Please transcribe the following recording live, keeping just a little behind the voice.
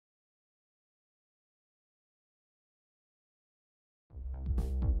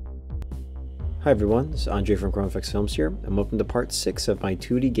Hi everyone, this is Andrei from ChromeFX Films here, and welcome to part 6 of my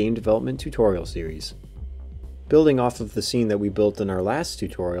 2D game development tutorial series. Building off of the scene that we built in our last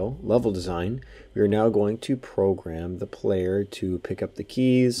tutorial, level design, we are now going to program the player to pick up the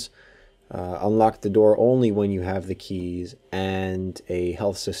keys, unlock the door only when you have the keys, and a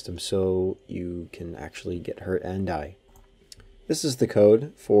health system so you can actually get hurt and die. This is the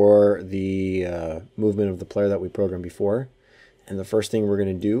code for the movement of the player that we programmed before. And the first thing we're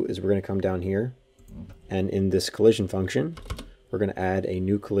going to do is we're going to come down here, and in this collision function, we're going to add a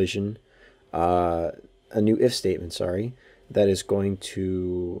new collision, a new if statement, sorry, that is going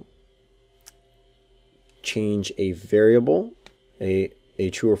to change a variable, a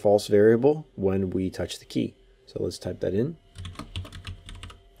true or false variable when we touch the key. So let's type that in.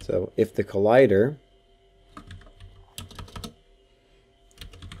 So if the collider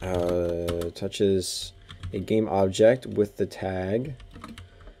touches a game object with the tag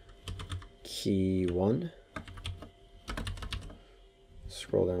key1.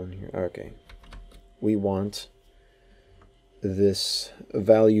 Scroll down here. Okay. We want this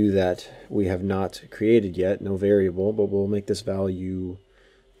value that we have not created yet, no variable, but we'll make this value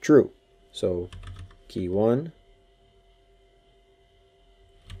true. So key1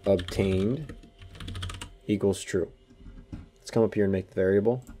 obtained equals true. Let's come up here and make the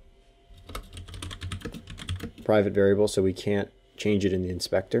variable private variable, so we can't change it in the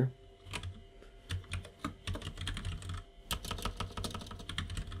inspector.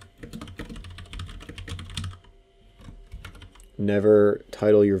 Never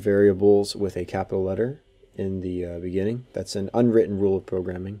title your variables with a capital letter in the beginning. That's an unwritten rule of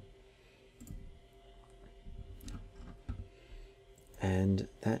programming. And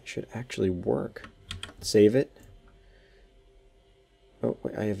that should actually work. Save it. Oh,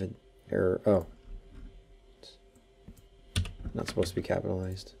 wait, I have an error. Oh. Not supposed to be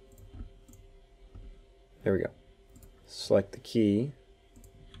capitalized. There we go. Select the key.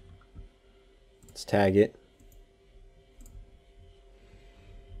 Let's tag it.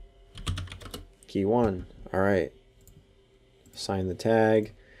 Key1. Alright. Assign the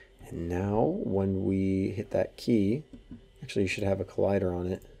tag. And now when we hit that key, actually you should have a collider on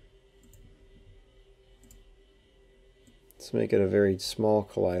it. Let's make it a very small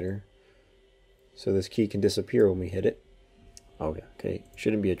collider so this key can disappear when we hit it. Oh, yeah, okay,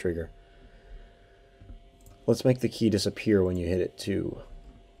 shouldn't be a trigger. Let's make the key disappear when you hit it too.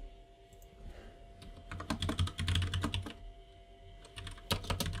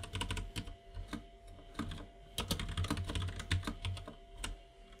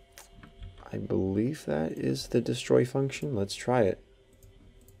 I believe that is the destroy function. Let's try it.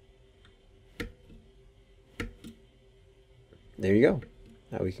 There you go.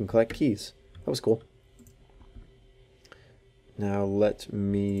 Now we can collect keys. That was cool. Now let's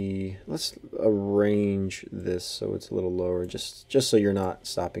arrange this so it's a little lower, just so you're not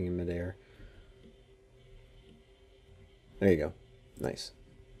stopping in midair. There you go. Nice.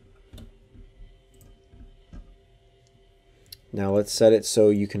 Now let's set it so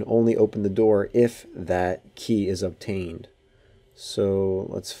you can only open the door if that key is obtained. So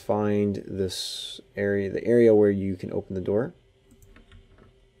let's find this area, the area where you can open the door.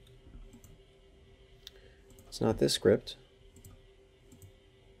 It's not this script.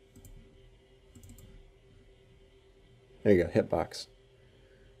 There you go, hitbox.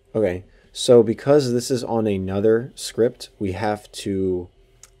 Okay, so because this is on another script, we have to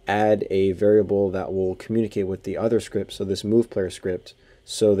add a variable that will communicate with the other script, so this move player script,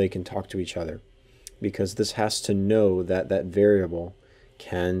 so they can talk to each other. Because this has to know that that variable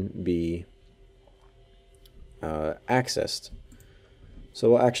can be accessed.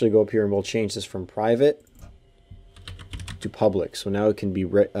 So we'll actually go up here and we'll change this from private to public. So now it can be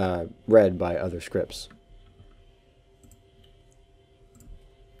read by other scripts.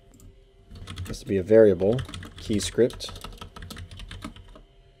 Has to be a variable, key script,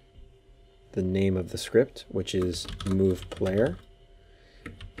 the name of the script, which is move player,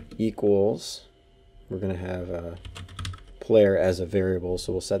 equals, we're going to have a player as a variable,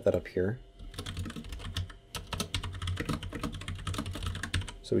 so we'll set that up here.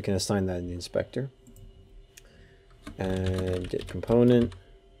 So we can assign that in the inspector. And get component,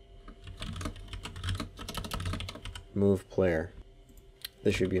 move player.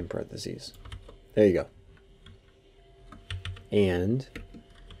 This should be in parentheses. There you go. And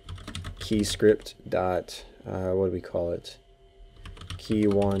key script dot, what do we call it?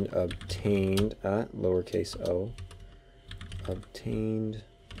 Key1 obtained, lowercase o, obtained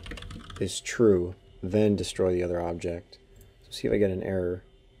is true, then destroy the other object. So see if I get an error.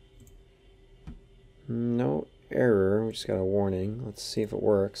 No error, we just got a warning. Let's see if it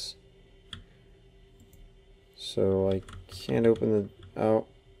works. So I can't open the, oh,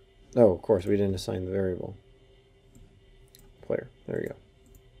 of course we didn't assign the variable. Player, there we go.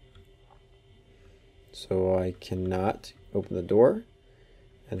 So I cannot open the door.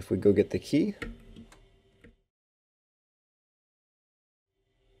 And if we go get the key,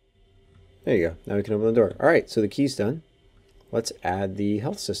 there you go. Now we can open the door. All right, so the key's done. Let's add the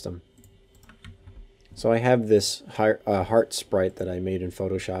health system. So I have this heart sprite that I made in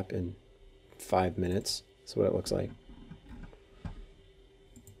Photoshop in 5 minutes. That's what it looks like.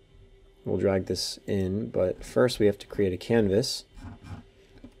 We'll drag this in, but first we have to create a canvas.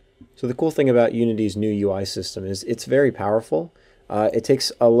 So the cool thing about Unity's new UI system is it's very powerful. It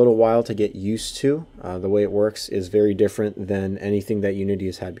takes a little while to get used to. The way it works is very different than anything that Unity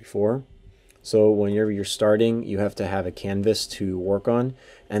has had before. So whenever you're starting, you have to have a canvas to work on,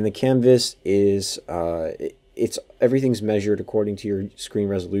 and the canvas is everything's measured according to your screen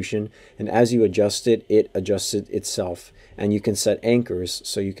resolution, and as you adjust it, it adjusts it itself. And you can set anchors,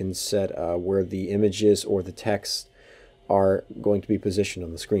 so you can set where the images or the text are going to be positioned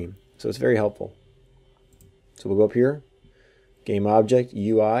on the screen. So it's very helpful. So we'll go up here, Game Object,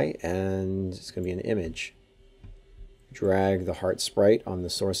 UI, and it's going to be an image. Drag the heart sprite on the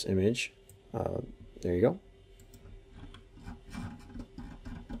source image. There you go.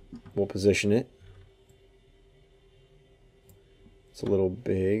 We'll position it. It's a little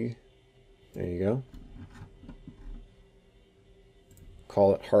big. There you go.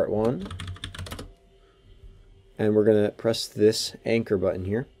 Call it Heart 1. And we're going to press this anchor button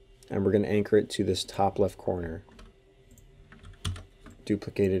here. And we're going to anchor it to this top left corner.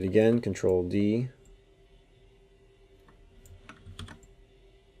 Duplicate it again, Control D.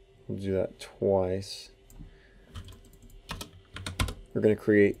 We'll do that twice. We're going to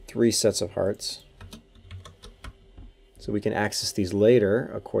create 3 sets of hearts. So we can access these later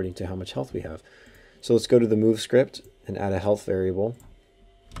according to how much health we have. So let's go to the move script and add a health variable.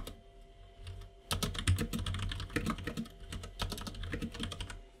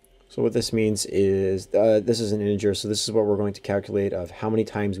 So what this means is, this is an integer, so this is what we're going to calculate of how many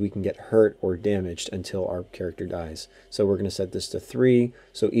times we can get hurt or damaged until our character dies. So we're going to set this to 3,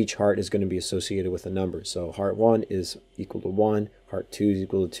 so each heart is going to be associated with a number. So heart 1 is equal to 1, heart 2 is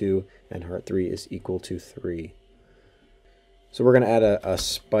equal to 2, and heart 3 is equal to 3. So we're going to add a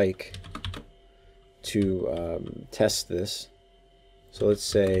spike to test this. So let's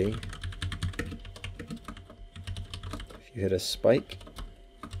say if you hit a spike,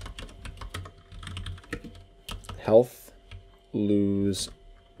 health, lose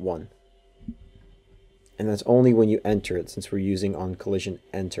 1. And that's only when you enter it, since we're using on collision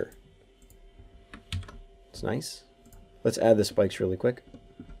enter. It's nice. Let's add the spikes really quick.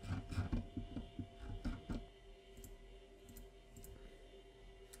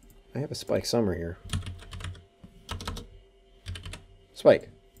 I have a spike somewhere here. Spike.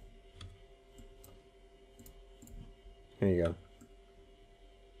 There you go.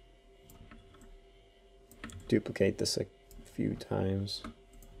 Duplicate this a few times.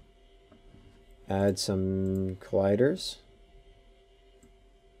 Add some colliders.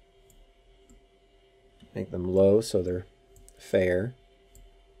 Make them low so they're fair.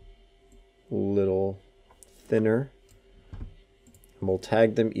 A little thinner. And we'll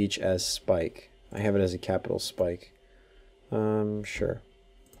tag them each as spike. I have it as a capital spike. Sure.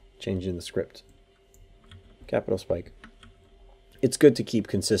 Changing the script. Capital spike. It's good to keep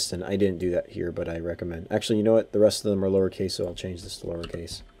consistent. I didn't do that here, but I recommend. Actually, you know what? The rest of them are lowercase, so I'll change this to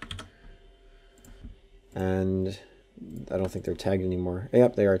lowercase. And I don't think they're tagged anymore.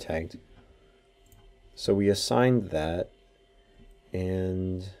 Yep, they are tagged. So we assigned that.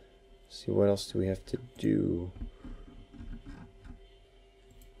 And see, what else do we have to do?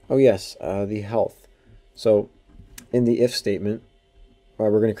 Oh yes, the health. So in the if statement, we're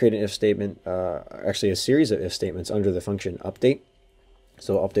going to create an if statement, actually a series of if statements under the function update.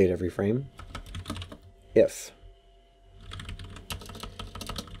 So update every frame. If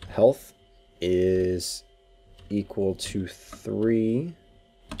health is equal to 3,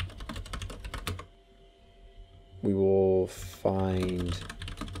 we will find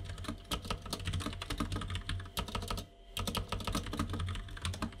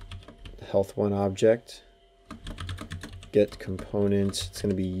the health 1 object, get component, it's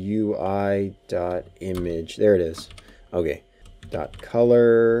going to be UI.image, there it is, okay, dot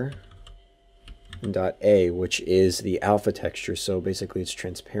color, and dot A, which is the alpha texture, so basically it's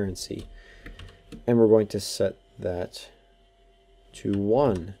transparency. And we're going to set that to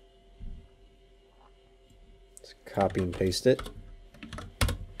 1. Let's copy and paste it.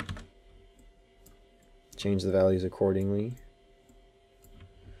 Change the values accordingly.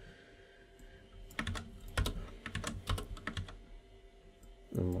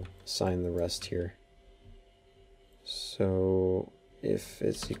 assign the rest here. So if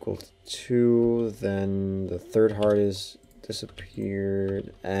it's equal to 2, then the third heart is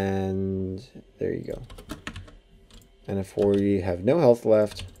disappeared, and there you go. And if we have no health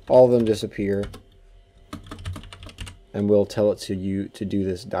left, all of them disappear, and we'll tell it to you to do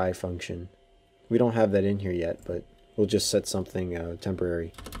this die function. We don't have that in here yet, but we'll just set something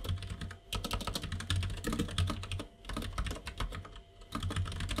temporary.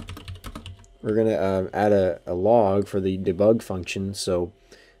 We're going to add a log for the debug function, so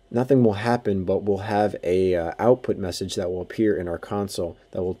nothing will happen, but we'll have a output message that will appear in our console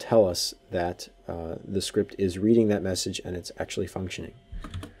that will tell us that the script is reading that message and it's actually functioning.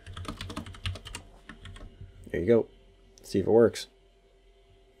 There you go. Let's see if it works.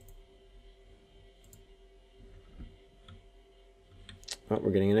 Oh,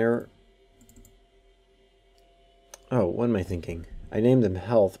 we're getting an error. Oh, what am I thinking? I named them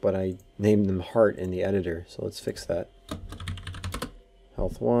health, but I named them heart in the editor, so let's fix that.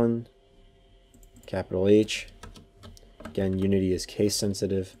 Health 1, capital H. Again, Unity is case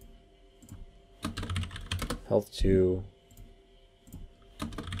sensitive. Health 2,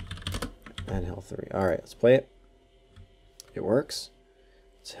 and health 3. Alright, let's play it. It works.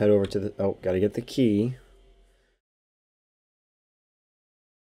 Let's head over to the, oh, gotta get the key.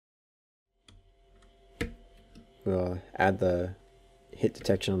 We'll add the hit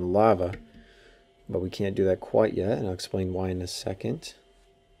detection on the lava, but we can't do that quite yet, and I'll explain why in a second.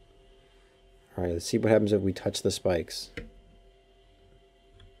 Alright, let's see what happens if we touch the spikes.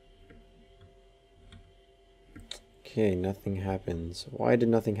 Okay, nothing happens. Why did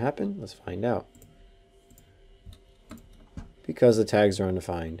nothing happen? Let's find out. Because the tags are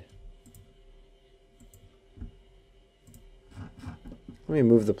undefined. Let me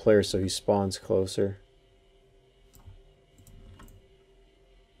move the player so he spawns closer.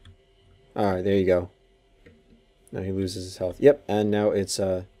 Alright, there you go. Now he loses his health. Yep, and now it's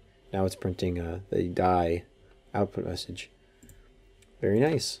printing the die output message. Very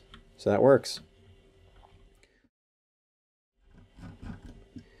nice. So that works.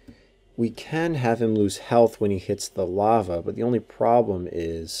 We can have him lose health when he hits the lava, but the only problem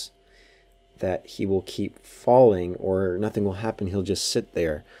is that he will keep falling or nothing will happen. He'll just sit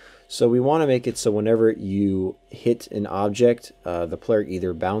there. So we want to make it so whenever you hit an object, the player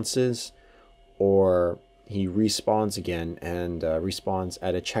either bounces or he respawns again and respawns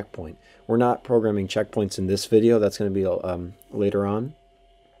at a checkpoint. We're not programming checkpoints in this video. That's going to be later on.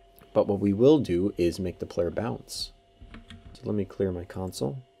 But what we will do is make the player bounce. So let me clear my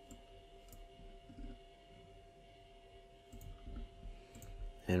console.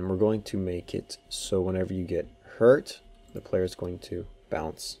 And we're going to make it so whenever you get hurt, the player is going to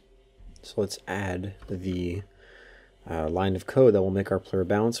bounce. So let's add the line of code that will make our player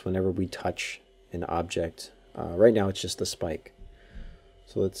bounce whenever we touch an object. Right now it's just the spike.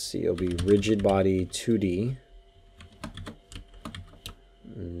 So let's see, it'll be rigid body 2D.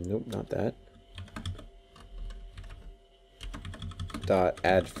 Nope, not that. Dot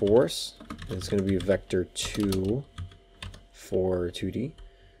add force. And it's going to be vector 2 for 2D.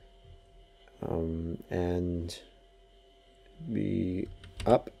 And be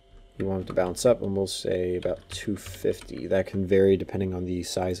up. You want it to bounce up, and we'll say about 250. That can vary depending on the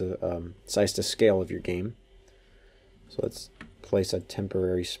size to scale of your game. So let's place a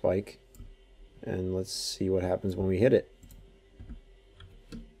temporary spike, and let's see what happens when we hit it.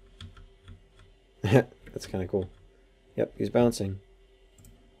 That's kind of cool. Yep, he's bouncing.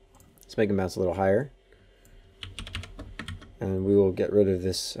 Let's make him bounce a little higher. And we will get rid of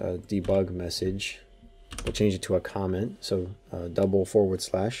this debug message. We'll change it to a comment, so double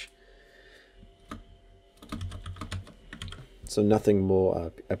 /. So nothing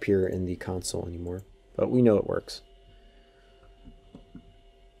will appear in the console anymore, but we know it works.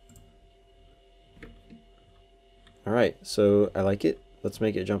 Alright, so I like it. Let's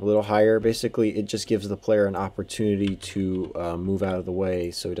make it jump a little higher. Basically, it just gives the player an opportunity to move out of the way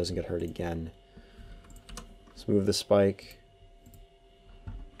so he doesn't get hurt again. Let's move the spike.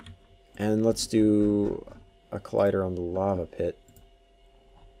 And let's do a collider on the lava pit.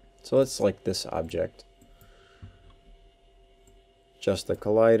 So let's select this object. Just the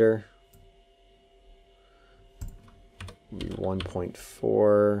collider.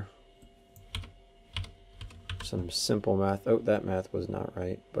 1.4. Some simple math. Oh, that math was not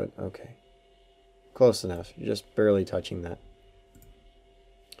right, but okay. Close enough. You're just barely touching that.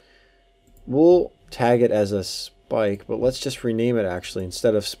 We'll tag it as a spike, but let's just rename it actually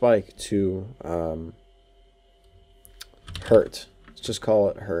instead of spike to hurt. Let's just call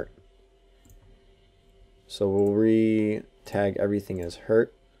it hurt. So we'll re-tag everything as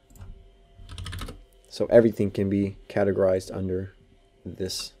hurt. So everything can be categorized under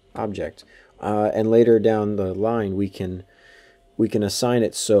this object. And later down the line, we can assign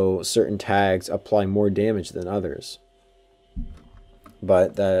it so certain tags apply more damage than others.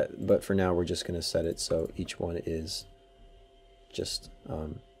 But for now, we're just going to set it so each one is just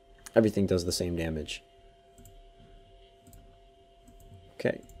everything does the same damage.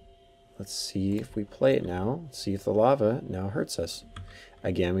 Okay, let's see if we play it now. Let's see if the lava now hurts us.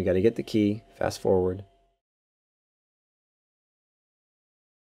 Again, we got to get the key. Fast forward.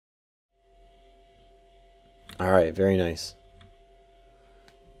 All right, very nice.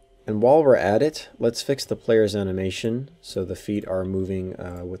 And while we're at it, let's fix the player's animation so the feet are moving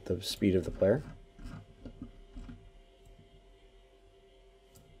with the speed of the player.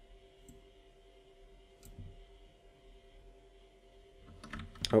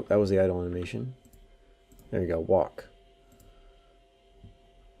 Oh, that was the idle animation. There you go, walk.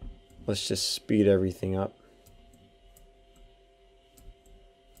 Let's just speed everything up.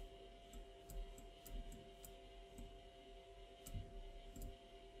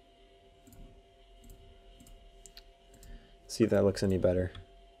 See if that looks any better.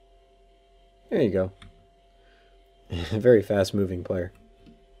 There you go. Very fast moving player.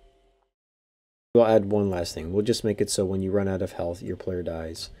 We'll add one last thing. We'll just make it so when you run out of health, your player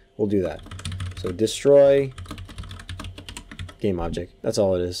dies. We'll do that. So destroy game object. That's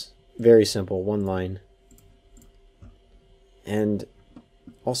all it is. Very simple, one line. And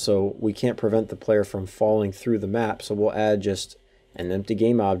also, we can't prevent the player from falling through the map, so we'll add just an empty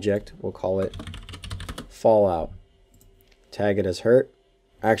game object. We'll call it fallout. Tag it as hurt.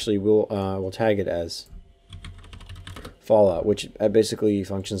 Actually, we'll tag it as fallout, which basically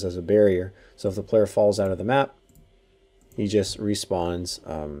functions as a barrier. So if the player falls out of the map, he just respawns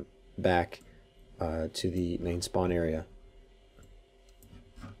back to the main spawn area,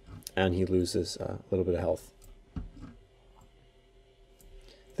 and he loses a little bit of health.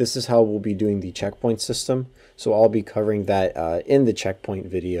 This is how we'll be doing the checkpoint system. So I'll be covering that in the checkpoint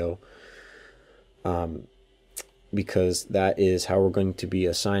video, because that is how we're going to be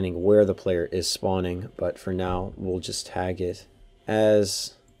assigning where the player is spawning. But for now, we'll just tag it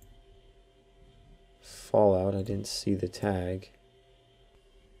as fallout. I didn't see the tag.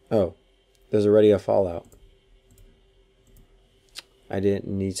 Oh, there's already a fallout. I didn't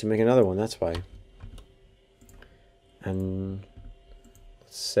need to make another one, that's why. And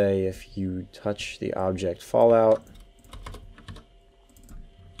let's say if you touch the object fallout,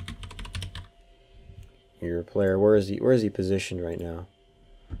 your player, where is he positioned right now?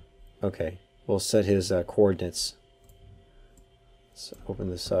 Okay, we'll set his coordinates. Let's open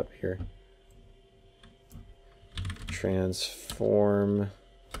this up here. Transform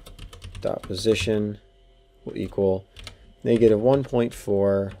dot position will equal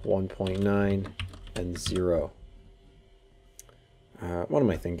 -1.4, 1.9, and 0. What am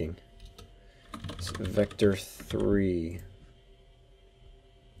I thinking? It's vector 3.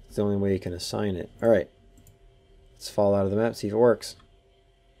 It's the only way you can assign it. All right, let's fall out of the map, see if it works.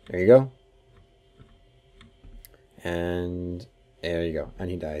 There you go. And there you go. And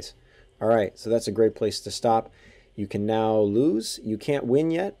he dies. All right, so that's a great place to stop. You can now lose. You can't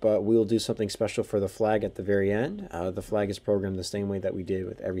win yet, but we'll do something special for the flag at the very end. The flag is programmed the same way that we did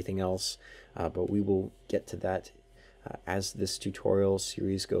with everything else, but we will get to that as this tutorial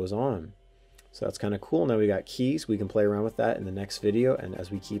series goes on. So that's kind of cool. Now we got keys. We can play around with that in the next video, and as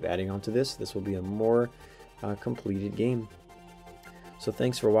we keep adding on to this will be a more completed game. So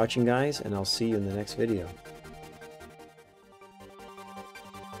thanks for watching, guys, and I'll see you in the next video.